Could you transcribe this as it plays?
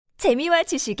재미와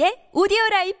지식의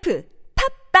오디오라이프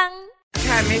팝빵.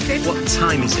 What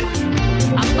time is it?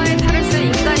 악마의 탈을 쓴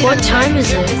인간이 What time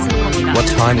is it? What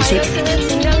time is it? 그는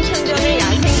진정천전을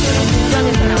야생적으로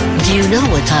공부하는 사람. Do you know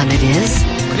what time it is?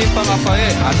 크림빵 아빠의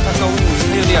안타까운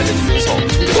사연이 알려지면서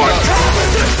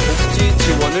복지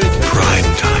지원을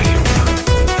Prime time.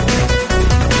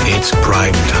 It's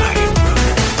prime time.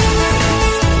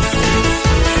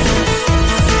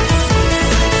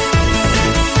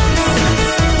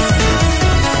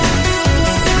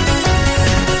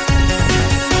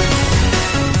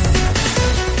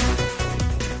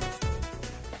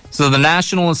 So the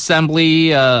National Assembly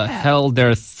held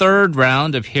their third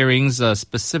round of hearings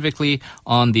specifically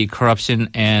on the corruption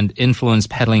and influence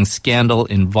peddling scandal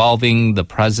involving the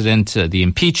president, the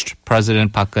impeached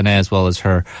President Park Geun-hye, as well as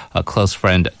her close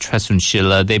friend Choi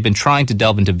Soon-sil. They've been trying to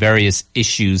delve into various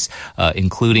issues,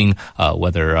 including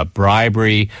whether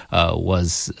bribery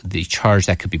was the charge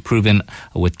that could be proven,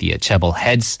 with the chaebol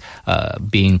heads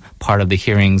being part of the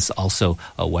hearings. Also,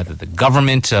 whether the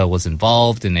government was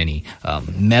involved in any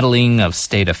meddling of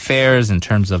state affairs in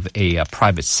terms of a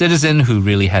private citizen who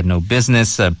really had no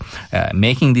business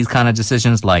making these kind of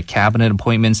decisions, like cabinet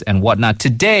appointments and whatnot.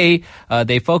 Today,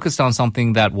 they focused on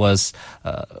something that was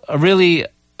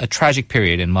a tragic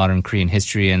period in modern Korean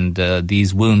history, and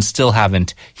these wounds still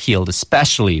haven't healed,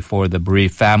 especially for the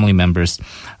bereaved family members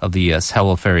of the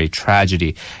Se-Woong ferry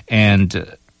tragedy.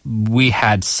 And we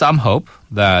had some hope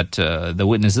that the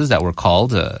witnesses that were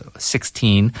called,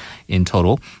 16 in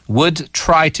total, would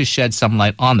try to shed some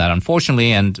light on that.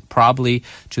 Unfortunately, and probably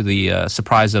to the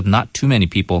surprise of not too many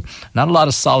people, not a lot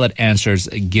of solid answers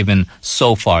given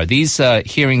so far. These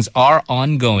hearings are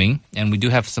ongoing, and we do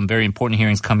have some very important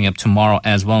hearings coming up tomorrow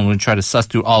as well. And we're going to try to suss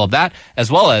through all of that,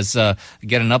 as well as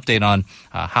get an update on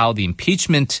how the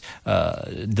impeachment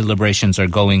deliberations are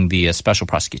going, the special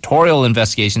prosecutorial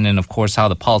investigation, and of course how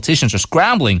the politicians are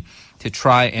scrambling to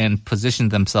try and position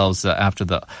themselves after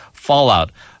the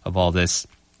fallout of all this.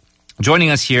 Joining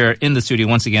us here in the studio,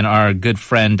 once again, our good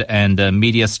friend and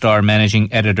media star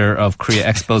managing editor of Korea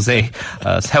Expose,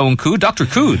 Se-Woong Koo. Dr.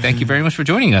 Koo, thank you very much for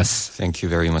joining us. Thank you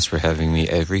very much for having me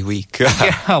every week.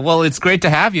 Yeah, well, it's great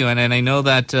to have you. And I know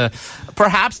that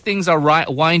perhaps things are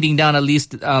winding down, at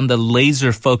least on the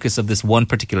laser focus of this one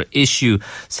particular issue,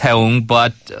 Se-Woong,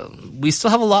 but we still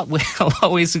have a lot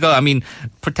ways to go. I mean,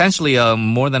 potentially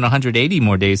more than 180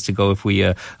 more days to go if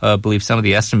we believe some of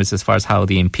the estimates as far as how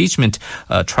the impeachment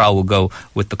trial will go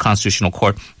with the Constitutional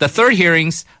Court. The third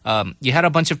hearings, you had a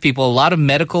bunch of people, a lot of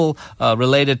medical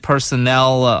related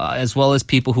personnel, as well as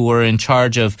people who were in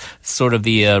charge of sort of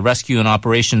the rescue and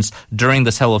operations during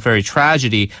the Se-Woong ferry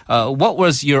tragedy. What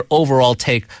was your overall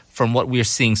take from what we're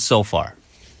seeing so far?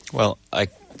 Well, I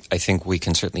think we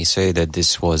can certainly say that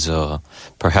this was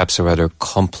perhaps a rather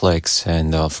complex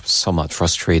and somewhat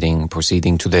frustrating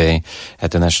proceeding today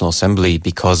at the National Assembly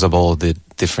because of all the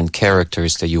different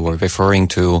characters that you were referring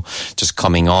to, just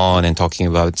coming on and talking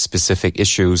about specific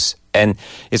issues. And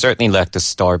it certainly lacked the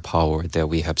star power that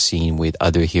we have seen with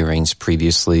other hearings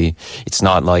previously. It's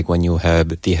not like when you have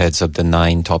the heads of the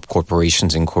 9 top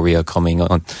corporations in Korea coming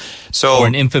on. Or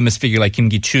an infamous figure like Kim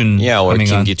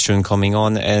Gi-chun coming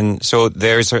on. And so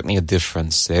there's certainly a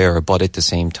difference there. But at the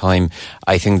same time,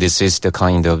 I think this is the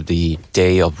kind of the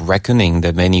day of reckoning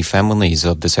that many families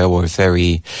of the Se-Woong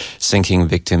ferry sinking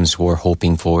victims were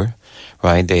hoping for.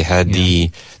 Right, they had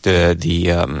the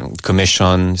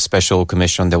commission, special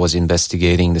commission that was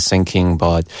investigating the sinking,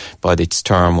 but its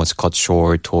term was cut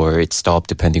short or it stopped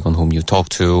depending on whom you talk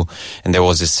to, and there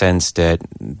was a sense that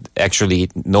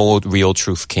actually no real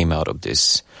truth came out of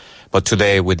this. But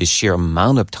today, with the sheer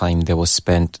amount of time that was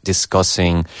spent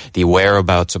discussing the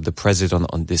whereabouts of the president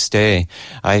on this day,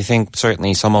 I think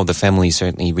certainly some of the families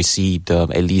certainly received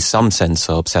at least some sense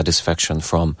of satisfaction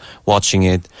from watching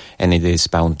it, and it is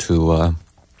bound to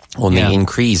only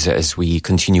increase as we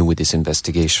continue with this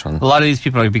investigation. A lot of these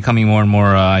people are becoming more and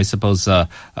more, I suppose,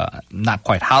 not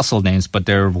quite household names, but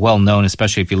they're well known,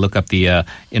 especially if you look up the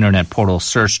internet portal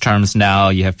search terms now.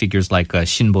 You have figures like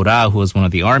Shin Bo-ra, who was one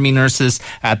of the army nurses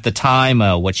at the time,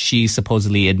 what she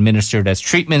supposedly administered as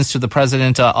treatments to the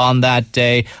president on that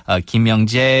day. Kim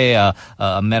Young-jae,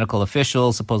 a medical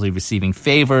official, supposedly receiving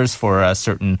favors for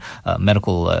certain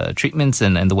medical treatments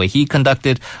and the way he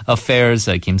conducted affairs.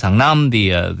 Kim Sang-nam,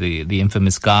 the the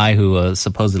infamous guy who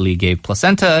supposedly gave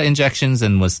placenta injections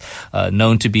and was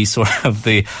known to be sort of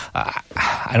the,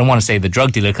 I don't want to say the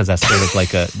drug dealer because that's sort of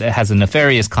like it has a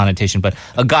nefarious connotation, but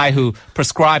a guy who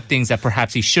prescribed things that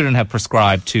perhaps he shouldn't have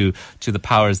prescribed to the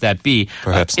powers that be.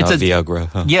 Perhaps not Viagra.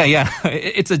 Huh? Yeah.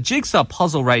 It's a jigsaw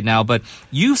puzzle right now, but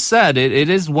you said it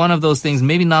is one of those things,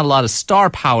 maybe not a lot of star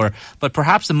power, but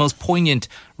perhaps the most poignant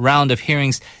round of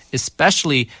hearings,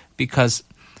 especially because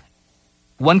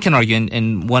one can argue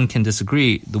and one can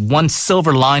disagree. The one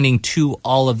silver lining to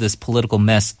all of this political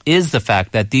mess is the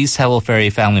fact that these Sewol Ferry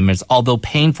family members, although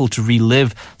painful to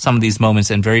relive some of these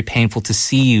moments and very painful to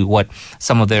see what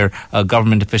some of their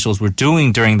government officials were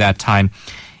doing during that time,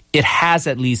 it has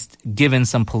at least given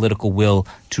some political will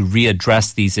to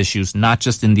readdress these issues, not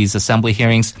just in these assembly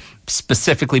hearings,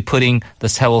 specifically putting the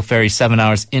Sewol Ferry 7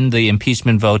 hours in the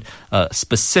impeachment vote,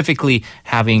 specifically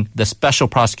having the special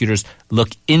prosecutors look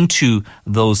into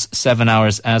those 7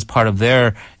 hours as part of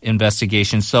their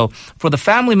investigation. So for the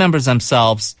family members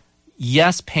themselves,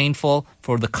 yes, painful.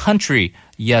 For the country,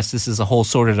 yes, this is a whole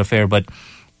sordid affair, but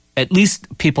at least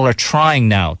people are trying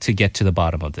now to get to the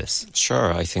bottom of this.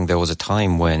 Sure. I think there was a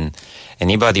time when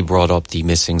anybody brought up the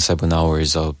missing 7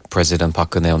 hours of President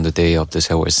Park Geun-hye on the day of the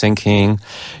Sewol sinking.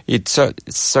 It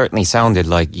certainly sounded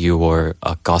like you were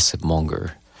a gossip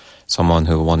monger. Someone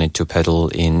who wanted to peddle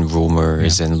in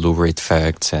rumors and lurid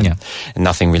facts and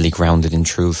nothing really grounded in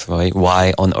truth, right?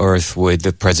 Why on earth would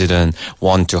the president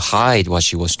want to hide what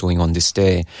she was doing on this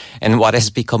day? And what has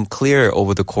become clear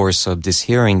over the course of this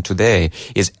hearing today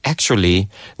is actually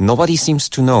nobody seems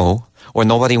to know or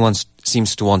nobody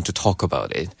seems to want to talk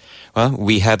about it.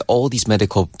 We had all these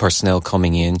medical personnel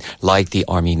coming in, like the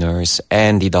army nurse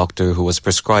and the doctor who was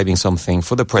prescribing something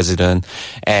for the president.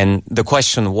 And the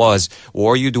question was,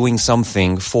 were you doing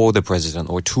something for the president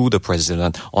or to the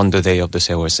president on the day of the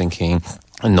Sewol sinking?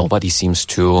 And nobody seems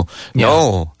to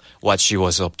know what she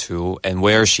was up to and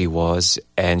where she was,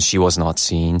 and she was not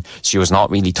seen. She was not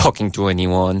really talking to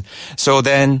anyone. So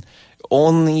then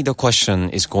only the question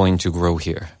is going to grow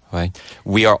here. Right?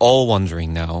 We are all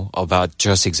wondering now about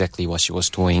just exactly what she was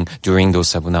doing during those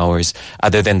 7 hours,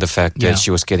 other than the fact that she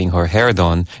was getting her hair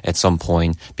done at some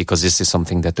point, because this is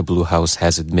something that the Blue House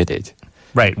has admitted.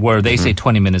 Right, where they say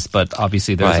 20 minutes, but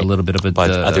obviously there's a little bit of a...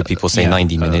 But other people say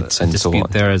 90 minutes and so on.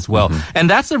 There as well. And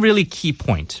that's a really key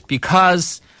point,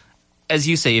 because as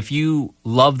you say, if you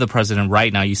love the president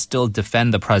right now, you still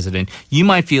defend the president, you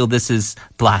might feel this is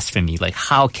blasphemy. Like,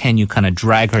 how can you kind of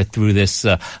drag her through this,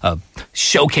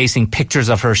 showcasing pictures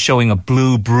of her showing a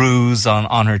blue bruise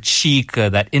on her cheek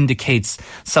that indicates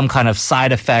some kind of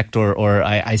side effect or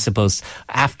I suppose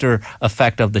after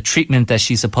effect of the treatment that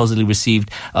she supposedly received.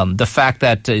 The fact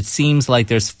that it seems like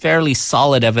there's fairly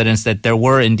solid evidence that there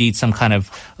were indeed some kind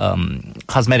of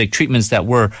cosmetic treatments that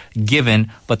were given,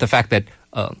 but the fact that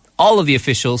all of the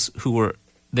officials who were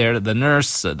there, the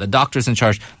nurse, the doctors in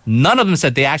charge, none of them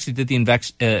said they actually did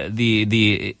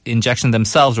the injection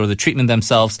themselves or the treatment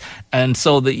themselves. And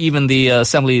so even the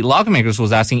assembly lawmakers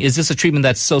was asking, is this a treatment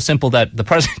that's so simple that the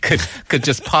president could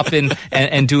just pop in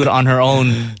and do it on her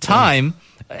own time?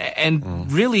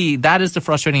 And really, that is the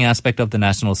frustrating aspect of the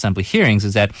National Assembly hearings,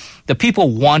 is that the people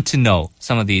want to know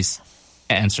some of these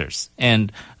answers.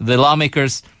 And the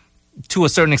lawmakers, to a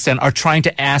certain extent, are trying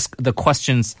to ask the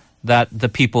questions that the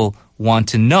people want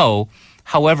to know.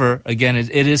 However, again,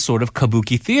 it is sort of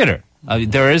kabuki theater.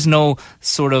 There is no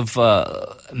sort of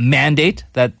mandate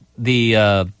that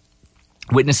the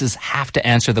witnesses have to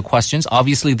answer the questions.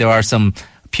 Obviously, there are some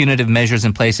punitive measures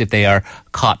in place if they are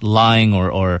caught lying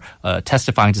or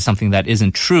testifying to something that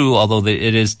isn't true, although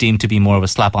it is deemed to be more of a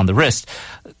slap on the wrist.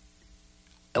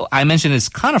 I mentioned it's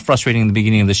kind of frustrating in the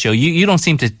beginning of the show. You don't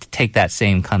seem to take that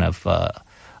same kind of,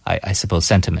 I suppose,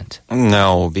 sentiment.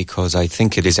 No, because I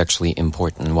think it is actually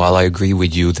important. While I agree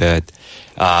with you that,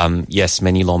 yes,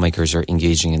 many lawmakers are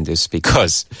engaging in this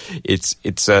because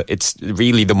it's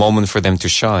really the moment for them to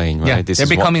shine, right? Yeah, they're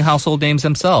becoming household names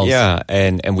themselves. Yeah,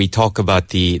 and we talk about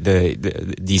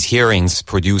these hearings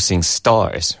producing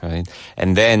stars, right?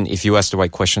 And then if you ask the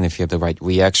right question, if you have the right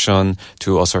reaction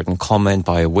to a certain comment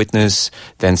by a witness,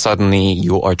 then suddenly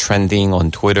you are trending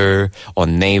on Twitter,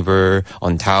 on Naver,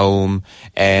 on Daum,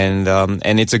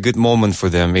 and it's a good moment for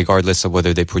them, regardless of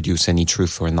whether they produce any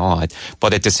truth or not.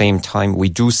 But at the same time, we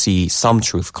do see some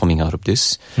truth coming out of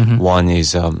this. Mm-hmm. One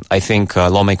is, I think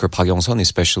lawmaker Park Young-sun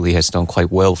especially has done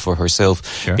quite well for herself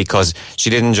because she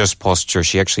didn't just posture,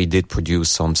 she actually did produce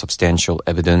some substantial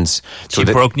evidence. She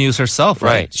broke news herself,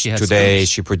 right? Today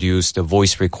she produced a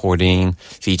voice recording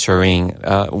featuring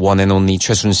one and only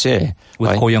Choi Soon-sil,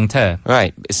 with Ko Young-tae.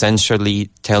 Right. Essentially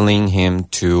telling him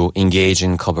to engage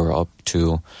in cover-up,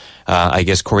 to, I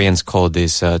guess Koreans call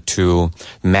this to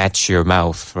match your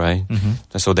mouth, right?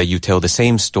 So that you tell the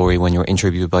same story when you're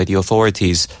interviewed by the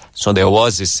authorities. So there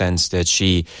was this sense that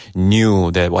she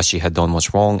knew that what she had done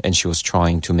was wrong and she was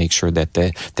trying to make sure that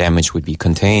the damage would be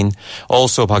contained.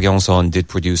 Also, Park Young-sun did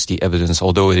produce the evidence,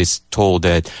 although it is told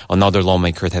that another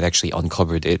lawmaker had actually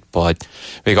uncovered it. But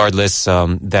regardless,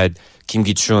 that Kim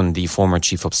Ki-chun, the former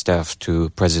chief of staff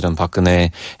to President Park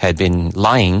Geun-hye, had been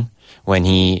lying when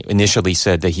he initially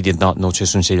said that he did not know Choi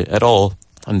Soon-sil at all.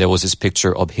 And there was this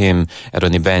picture of him at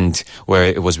an event where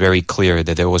it was very clear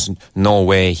that there was no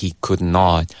way he could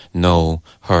not know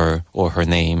her or her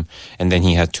name. And then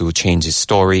he had to change his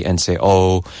story and say,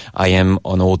 oh, I am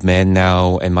an old man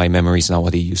now and my memory is not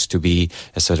what it used to be,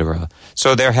 etc.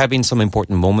 So there have been some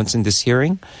important moments in this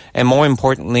hearing. And more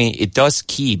importantly, it does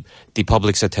keep the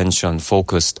public's attention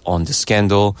focused on the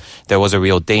scandal. There was a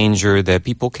real danger that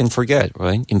people can forget,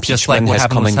 right? Impeachment Just like what has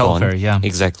happened come with and gone. Selfer, yeah.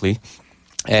 Exactly.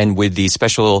 And with the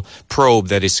special probe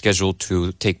that is scheduled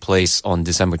to take place on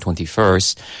December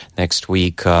 21st, next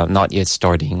week, not yet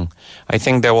starting, I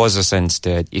think there was a sense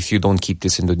that if you don't keep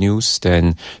this in the news,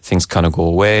 then things kind of go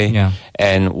away. Yeah.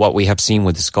 And what we have seen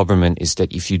with this government is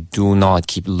that if you do not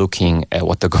keep looking at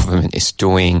what the government is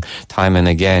doing time and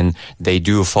again, they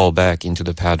do fall back into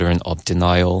the pattern of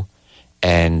denial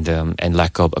and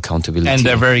lack of accountability. And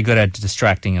they're very good at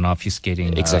distracting and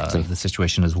obfuscating Exactly. the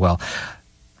situation as well.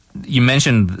 You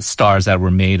mentioned stars that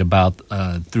were made about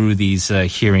through these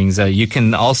hearings. You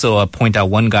can also point out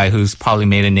one guy who's probably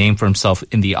made a name for himself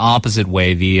in the opposite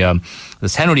way. The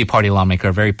Saenuri Party lawmaker,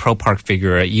 a very pro-Park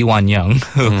figure, Lee Wan-young,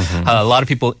 who a lot of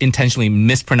people intentionally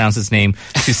mispronounce his name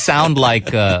to sound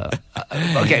like.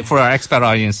 Okay, for our expat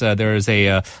audience, there is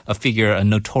a figure, a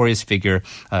notorious figure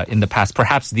in the past,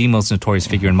 perhaps the most notorious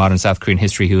figure in modern South Korean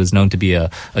history, who is known to be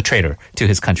a traitor to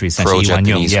his country. Essentially,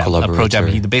 Pro-Japanese a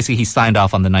pro-Japanese. Basically, he signed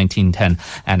off on the 1910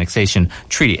 annexation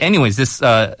treaty. Anyways, this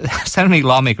Saenuri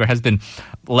lawmaker has been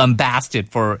lambasted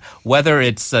for whether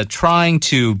it's trying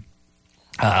to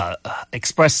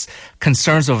express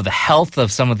concerns over the health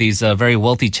of some of these very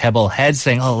wealthy chaebol heads,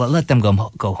 saying, oh, let them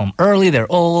go home early,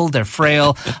 they're old, they're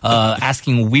frail,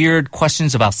 asking weird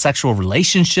questions about sexual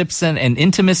relationships and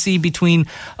intimacy between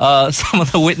some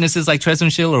of the witnesses like Choi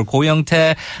Soon-sil or Ko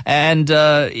Young-tae, and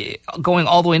going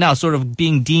all the way now, sort of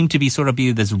being deemed to be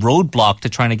this roadblock to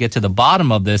trying to get to the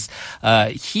bottom of this.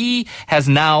 He has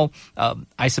now,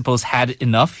 I suppose, had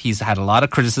enough. He's had a lot of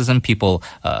criticism, people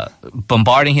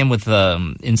bombarding him with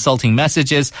insulting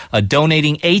messages,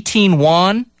 donating 18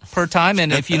 won per time.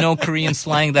 And if you know Korean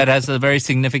slang, that has a very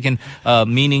significant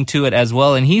meaning to it as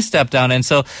well. And he stepped down. And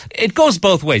so it goes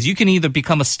both ways. You can either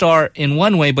become a star in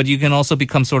one way, but you can also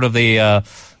become sort of an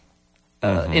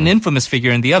infamous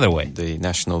figure in the other way. The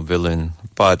national villain.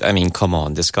 But, I mean, come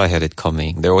on, this guy had it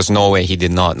coming. There was no way he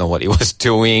did not know what he was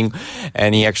doing,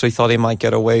 and he actually thought he might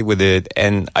get away with it.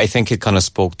 And I think it kind of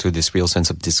spoke to this real sense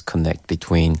of disconnect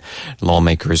between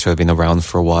lawmakers who have been around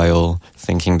for a while,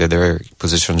 thinking that their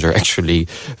positions are actually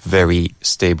very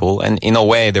stable. And in a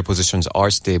way, their positions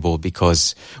are stable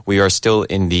because we are still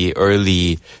in the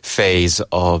early phase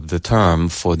of the term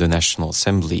for the National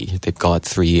Assembly. They've got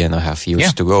 3.5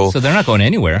 years to go. So they're not going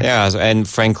anywhere. Yeah, and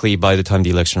frankly, by the time the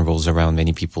election rolls around,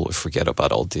 many people will forget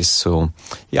about all this. So,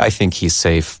 yeah, I think he's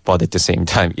safe. But at the same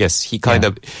time, yes, he kind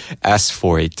of asked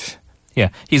for it. Yeah,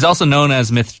 he's also known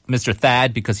as Mr.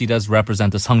 Thad because he does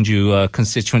represent the Seongju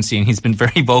constituency, and he's been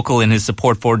very vocal in his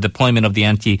support for deployment of the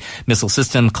anti-missile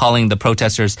system, calling the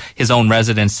protesters his own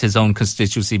residents, his own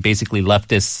constituency, basically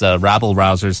leftist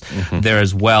rabble-rousers there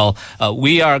as well.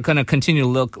 We are going to continue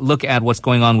to look at what's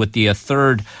going on with the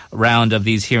third round of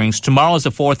these hearings. Tomorrow is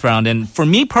the fourth round, and for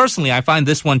me personally, I find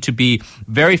this one to be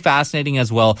very fascinating as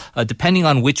well, depending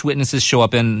on which witnesses show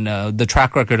up, and the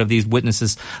track record of these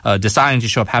witnesses deciding to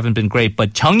show up haven't been great.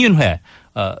 But Chung Yun-hwae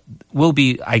will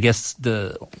be, I guess,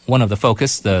 one of the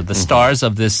focus, the stars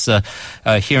of this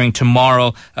hearing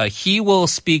tomorrow. He will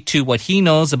speak to what he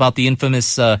knows about the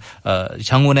infamous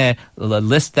Jangwon-hye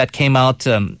list that came out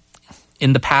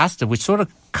in the past, which sort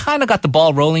of kind of got the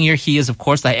ball rolling here. He is, of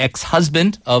course, the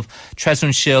ex-husband of Choi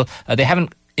Soon-sil. They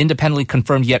haven't independently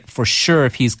confirmed yet for sure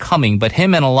if he's coming, but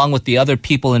him and along with the other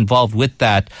people involved with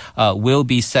that will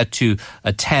be set to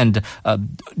attend.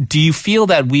 Do you feel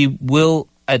that we will,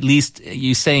 at least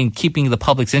you saying, keeping the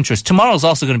public's interest? Tomorrow is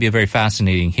also going to be a very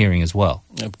fascinating hearing as well.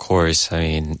 Of course. I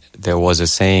mean, there was a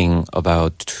saying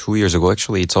about 2 years ago,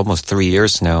 actually it's almost 3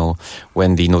 years now,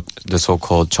 when the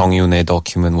so-called Chung Yun-hwae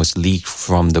document was leaked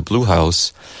from the Blue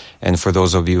House. And for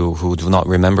those of you who do not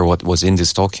remember what was in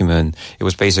this document, it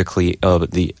was basically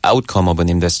the outcome of an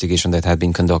investigation that had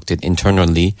been conducted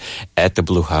internally at the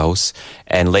Blue House.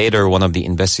 And later, one of the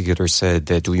investigators said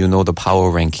that, do you know the power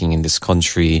ranking in this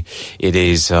country? It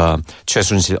is Choi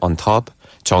Soon-sil on top,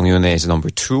 Jung Yoon-hae is number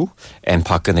 2, and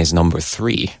Park Geun-hye is number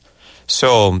 3.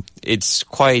 So it's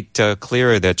quite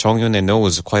clear that Jung Yoon-hae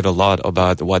knows quite a lot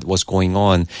about what was going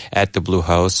on at the Blue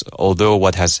House, although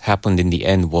what has happened in the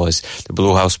end was the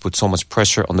Blue House put so much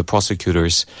pressure on the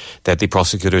prosecutors that the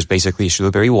prosecutors basically issued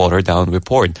a very watered-down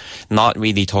report, not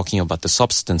really talking about the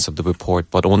substance of the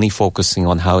report, but only focusing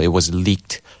on how it was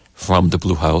leaked from the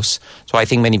Blue House. So I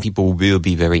think many people will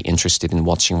be very interested in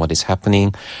watching what is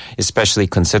happening, especially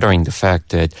considering the fact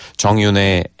that Jung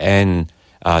Yoon-hae and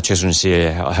Choi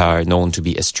Soon-sil are known to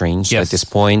be estranged at this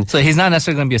point. So he's not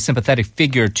necessarily going to be a sympathetic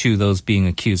figure to those being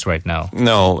accused right now.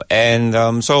 No,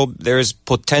 and so there's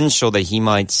potential that he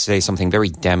might say something very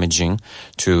damaging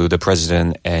to the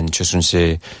president and Choi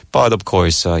Soon-sil. But of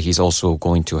course, he's also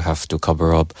going to have to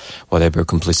cover up whatever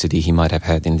complicity he might have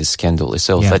had in this scandal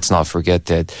itself. Yeah. Let's not forget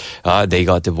that they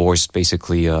got divorced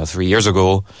basically 3 years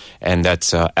ago, and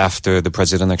that's after the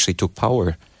president actually took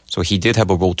power. So he did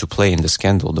have a role to play in the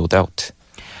scandal, no doubt.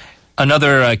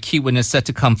 Another key witness set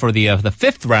to come for the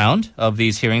fifth round of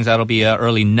these hearings, that'll be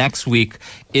early next week,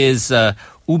 is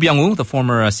Woo Byung-woo, the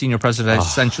former senior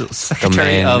presidential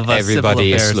secretary of everybody civil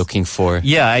affairs. is looking for.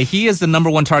 Yeah, he is the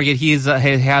number one target. He's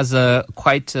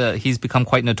become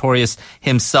quite notorious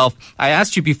himself. I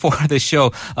asked you before the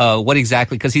show what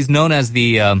exactly, because he's known as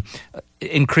the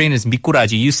in Korean is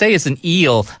미꾸라지. You say it's an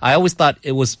eel. I always thought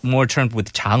it was more termed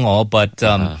with 장어, but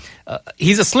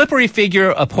he's a slippery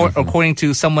figure according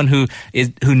to someone who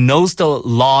knows the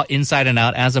law inside and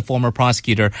out as a former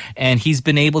prosecutor, and he's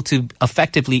been able to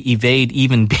effectively evade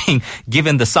even being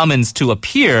given the summons to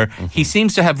appear. He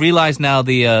seems to have realized now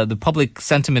the public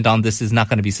sentiment on this is not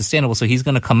going to be sustainable, so he's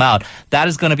going to come out. That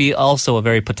is going to be also a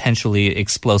very potentially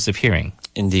explosive hearing.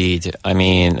 Indeed. I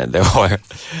mean,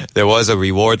 there was a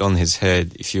reward on his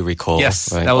head, if you recall.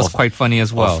 Yes, right? that was quite funny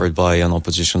as well. Offered by an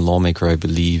opposition lawmaker, I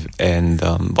believe. And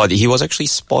but he was actually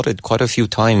spotted quite a few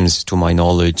times, to my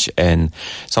knowledge. And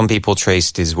some people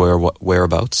traced his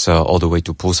whereabouts all the way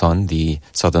to Busan, the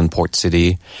southern port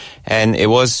city. And it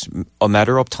was a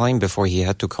matter of time before he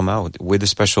had to come out. With a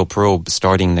special probe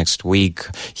starting next week,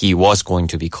 he was going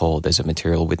to be called as a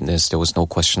material witness. There was no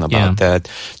question about that.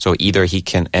 So either he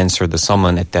can answer the summons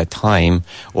at that time,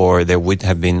 or there would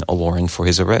have been a warrant for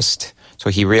his arrest. So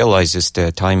he realizes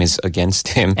that time is against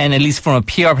him. And at least from a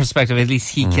PR perspective, at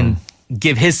least he can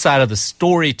give his side of the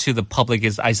story to the public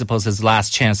is, I suppose, his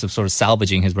last chance of sort of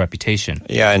salvaging his reputation.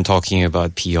 Yeah, and talking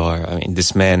about PR, I mean,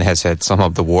 this man has had some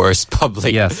of the worst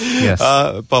public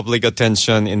public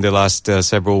attention in the last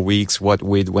several weeks. What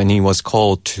with when he was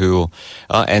called to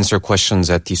answer questions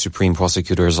at the Supreme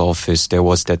Prosecutor's office, there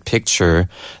was that picture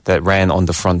that ran on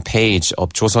the front page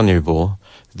of 조선일보,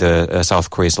 the South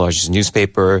Korea's largest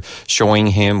newspaper, showing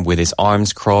him with his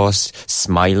arms crossed,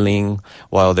 smiling,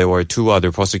 while there were two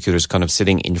other prosecutors kind of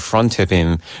sitting in front of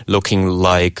him, looking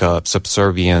like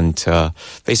subservient,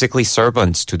 basically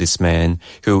servants to this man,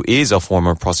 who is a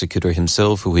former prosecutor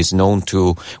himself, who is known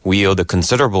to wield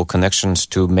considerable connections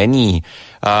to many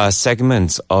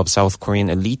segments of South Korean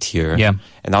elite here. Yeah.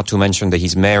 And not to mention that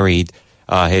he's married.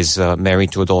 He's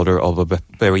married to a daughter of a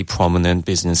very prominent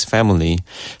business family.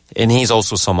 And he's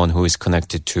also someone who is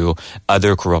connected to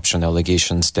other corruption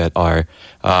allegations that are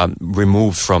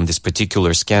removed from this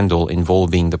particular scandal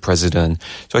involving the president.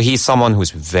 So he's someone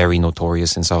who's very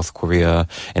notorious in South Korea,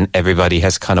 and everybody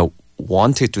has kind of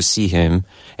wanted to see him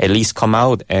at least come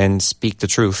out and speak the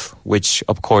truth, which,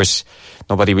 of course,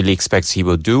 nobody really expects he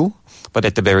will do. But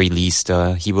at the very least,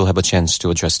 he will have a chance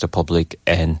to address the public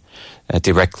and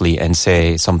directly and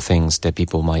say some things that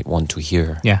people might want to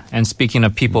hear. Yeah, and speaking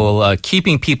of people,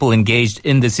 keeping people engaged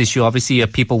in this issue, obviously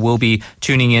people will be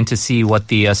tuning in to see what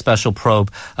the special probe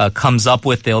comes up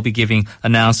with. They'll be giving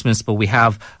announcements, but we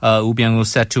have Woo Byung-woo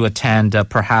set to attend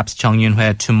perhaps Jung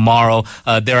Yoon-hae tomorrow.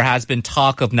 There has been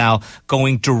talk of now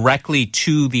going directly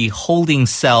to the holding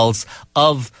cells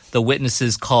of the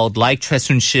witnesses called like Choi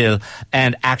Soon-sil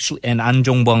and An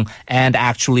Jong-bong, and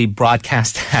actually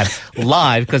broadcast that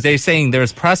live, because they're saying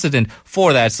there's precedent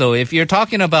for that. So if you're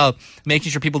talking about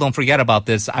making sure people don't forget about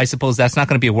this, I suppose that's not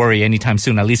going to be a worry anytime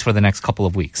soon, at least for the next couple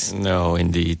of weeks. No,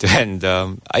 indeed. And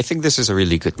I think this is a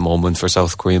really good moment for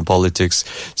South Korean politics,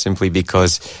 simply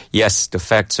because, yes, the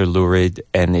facts are lurid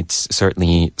and it's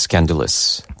certainly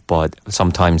scandalous. But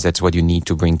sometimes that's what you need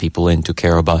to bring people in to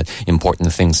care about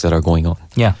important things that are going on.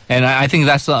 Yeah, and I think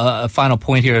that's a final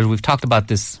point here. We've talked about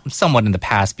this somewhat in the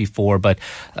past before, but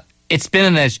it's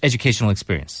been an educational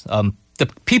experience. The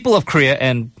people of Korea,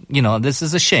 and, this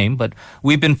is a shame, but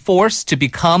we've been forced to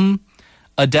become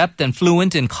adept and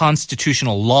fluent in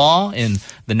constitutional law, in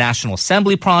the National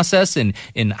Assembly process, in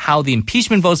how the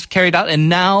impeachment votes carried out, and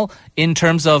now in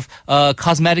terms of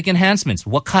cosmetic enhancements.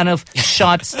 What kind of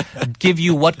shots give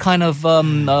you what kind of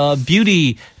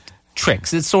beauty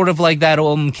tricks? It's sort of like that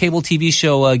cable TV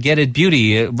show, Get It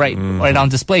Beauty, right on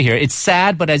display here. It's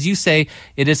sad, but as you say,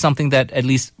 it is something that, at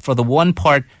least for the one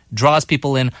part, draws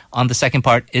people in. On the second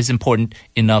part is important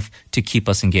enough to keep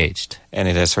us engaged. And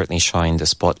it has certainly shined a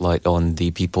spotlight on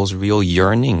the people's real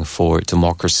yearning for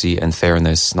democracy and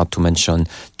fairness, not to mention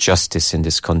justice in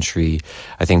this country.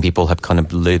 I think people have kind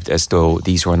of lived as though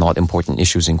these were not important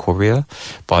issues in Korea,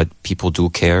 but people do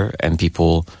care, and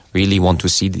people really want to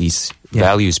see these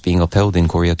values being upheld in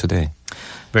Korea today.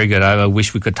 Very good. I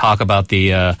wish we could talk about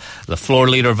the floor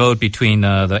leader vote between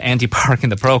the anti-park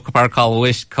and the pro-park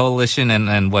coalition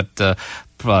and what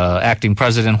acting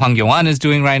President Hwang Kyo-ahn is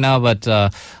doing right now. But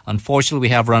unfortunately,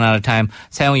 we have run out of time.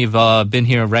 Se-Woong, you've been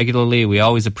here regularly. We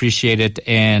always appreciate it.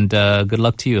 And good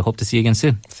luck to you. Hope to see you again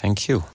soon. Thank you.